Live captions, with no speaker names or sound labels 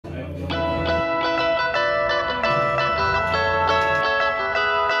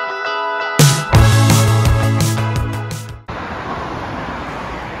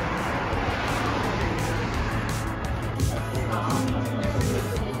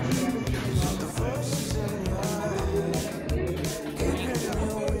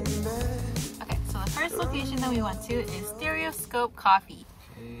we went to is Stereoscope Coffee.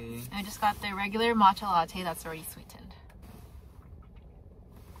 Okay. And I just got the regular matcha latte that's already sweetened.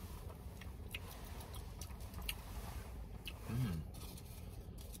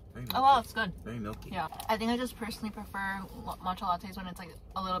 Oh wow, it's good. Very milky. Yeah, I think I just personally prefer matcha lattes when it's like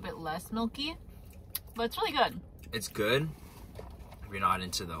a little bit less milky, but it's really good. It's good if you're not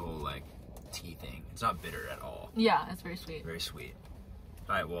into the whole like tea thing. It's not bitter at all. Yeah, it's very sweet. Very sweet.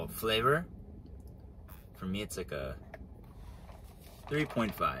 All right, well, flavor for me it's like a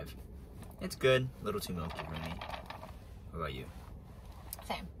 3.5. It's good, a little too milky for me. What about you?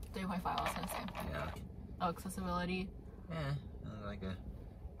 Same, 3.5. I was gonna say. Yeah. Oh, accessibility. Yeah, like a.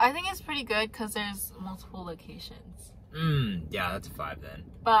 I think it's pretty good because there's multiple locations. Yeah, that's a 5 then.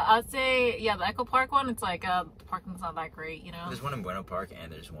 But I'd say, yeah, the Echo Park one, it's like the parking's not that great, you know. There's one in Bueno Park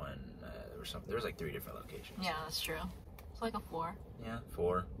and there's one. There's like 3 different locations. Yeah, that's true. It's like a 4. Yeah,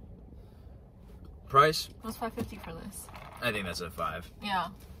 4. Price? It was $5.50 for this. I think that's a 5. Yeah.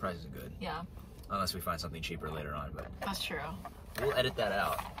 Price is good. Yeah. Unless we find something cheaper later on, but that's true. We'll edit that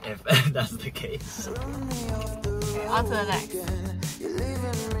out if that's the case. Okay, on to the next.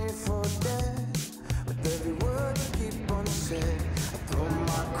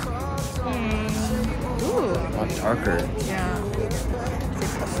 Ooh. A lot darker. Yeah.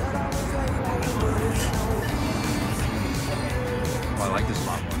 Oh, I like this a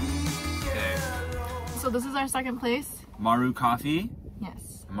lot more. Okay. So this is our second place. Maru Coffee.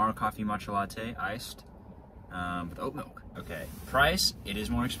 Yes. Maru Coffee matcha latte, iced, with oat milk. Okay. Price, it is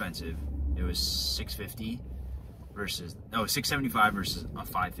more expensive. It was $6.50 versus $6.75 versus a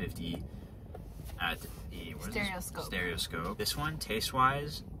 $5.50 at the Stereoscope. This one,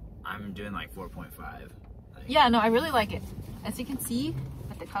 taste-wise, I'm doing like 4.5. Yeah, no, I really like it. As you can see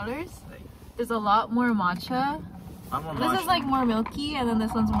with the colors, there's a lot more matcha. This is like more milky, and then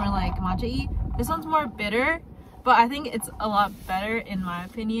this one's more like matcha-y. This one's more bitter, but I think it's a lot better in my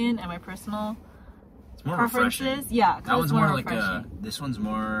opinion and my personal preferences. Refreshing. Yeah, that one's more like this one's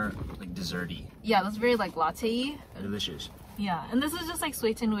more like desserty. Yeah, that's very like latte-y. Delicious. Yeah, and this is just like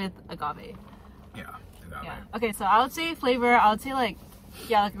sweetened with agave. Yeah, agave. Yeah. Okay, so I would say flavor, I would say like,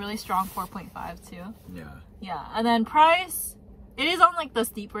 yeah, like really strong 4.5 too. Yeah. Yeah, and then price, it is on like the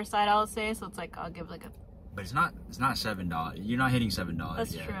steeper side, I would say, so it's like, I'll give like a... But it's not $7. You're not hitting $7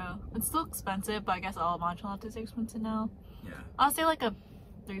 That's yet. true. It's still expensive, but I guess all matcha lattes are expensive now. Yeah. I'll say like a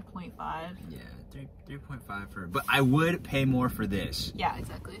 3.5. Yeah, 3.5 for... But I would pay more for this. Yeah,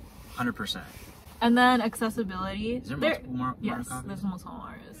 exactly. 100%. And then accessibility. Is there multiple Maru Yes, coffees? there's multiple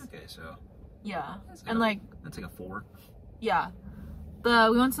Marus. Okay, so... Yeah. That's and like... That's like a 4. Yeah. We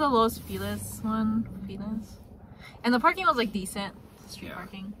went to the Los Feliz one. Feliz. And the parking was like decent. Street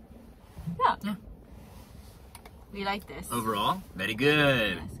parking. Yeah. Yeah. We like this. Overall, very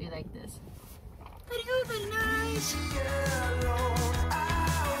good. Yes, we like this. Very good, very nice.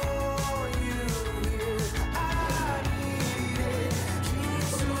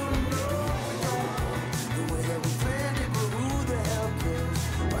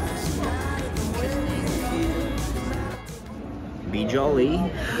 Be Jolly.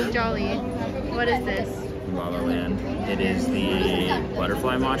 Be Jolly. What is this? La La Land. It is the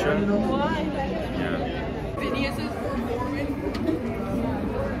butterfly matcha. Yeah.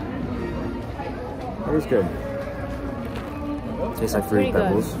 It was good. Tastes like Fruity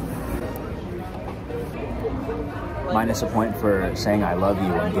Pebbles. Minus a point for saying I love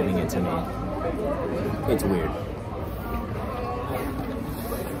you and giving it to me. It's weird.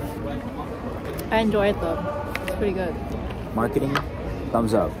 I enjoy it though. It's pretty good. Marketing,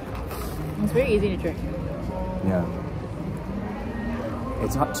 thumbs up. It's very easy to drink. Yeah.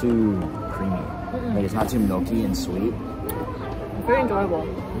 It's not too creamy. Like it's not too milky and sweet. It's very enjoyable.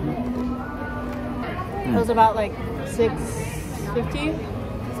 It was about like $6.50,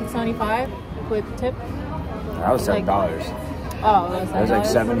 $6.75 with tip. That was $7. Oh, it was like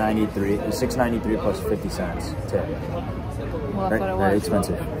 $7.93, $6.93 plus 50 cents tip. Well, that's what it was. Very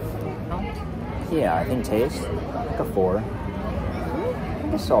expensive. Yeah, I think taste like a 4. I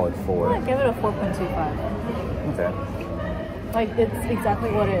think a solid 4. I'd give it a 4.25. Okay. Like it's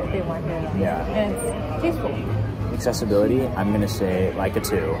exactly what they market. Yeah. And it's tasteful. Accessibility, I'm gonna say like a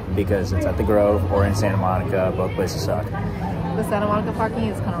 2 because it's at the Grove or in Santa Monica. Both places suck. The Santa Monica parking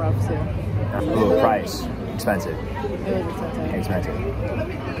is kind of rough too. Ooh, price expensive. It was expensive.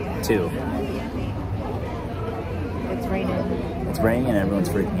 2. It's raining. It's raining and everyone's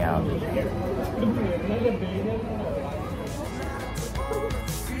freaking out.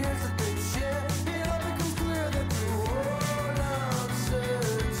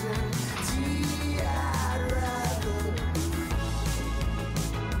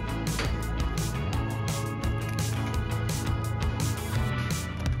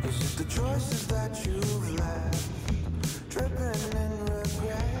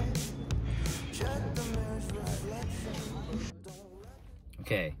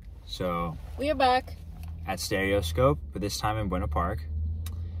 Okay, so we are back at Stereoscope, but this time in Buena Park.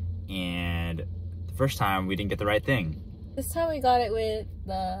 And the first time we didn't get the right thing. This time we got it with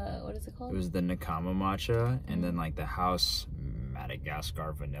the, what is it called? It was the Nakama matcha, and then like the House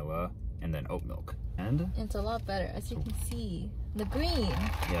Madagascar vanilla, and then oat milk. And it's a lot better, as you can see. The green.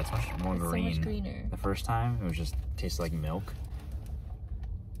 Yeah, it's much more green. So much greener. The first time it was just tasted like milk.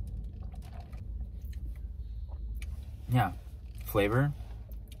 Yeah, flavor,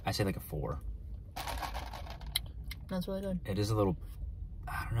 I say like a 4. That's really good. It is a little,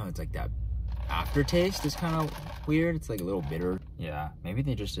 I don't know, it's like that aftertaste is kind of weird. It's like a little bitter. Yeah, maybe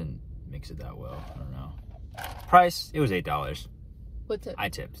they just didn't mix it that well. I don't know. Price, it was $8. What tip? I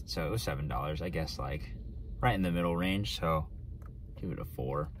tipped, so it was $7. I guess like right in the middle range, so give it a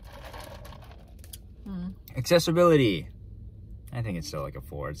 4. Accessibility, I think it's still like a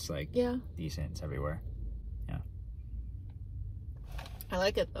 4. It's like decent. It's everywhere. Yeah. I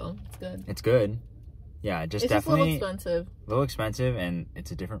like it though. It's good. It's good. Yeah, just it's definitely just a little expensive. A little expensive, and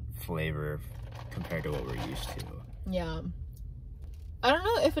it's a different flavor compared to what we're used to. Yeah. I don't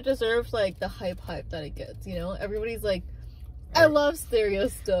know if it deserves like the hype that it gets, you know? Everybody's like, I love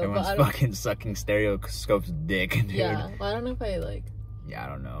Stereoscope. Everyone's fucking sucking Stereoscope's dick, dude. Yeah, well, I don't know if I like. Yeah, I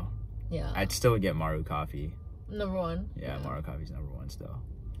don't know. Yeah. I'd still get Maru Coffee. Number 1. Yeah, Maru Coffee's number 1 still.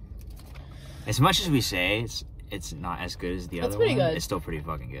 As much as we say it's not as good as the other one, good. It's still pretty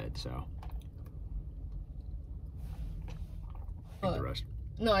fucking good, so. Drink the rest.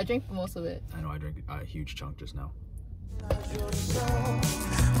 No, I drank most of it. I know, I drank a huge chunk just now.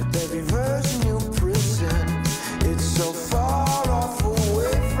 With every version you present, it's so far off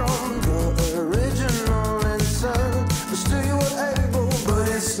away from the original intent, but still you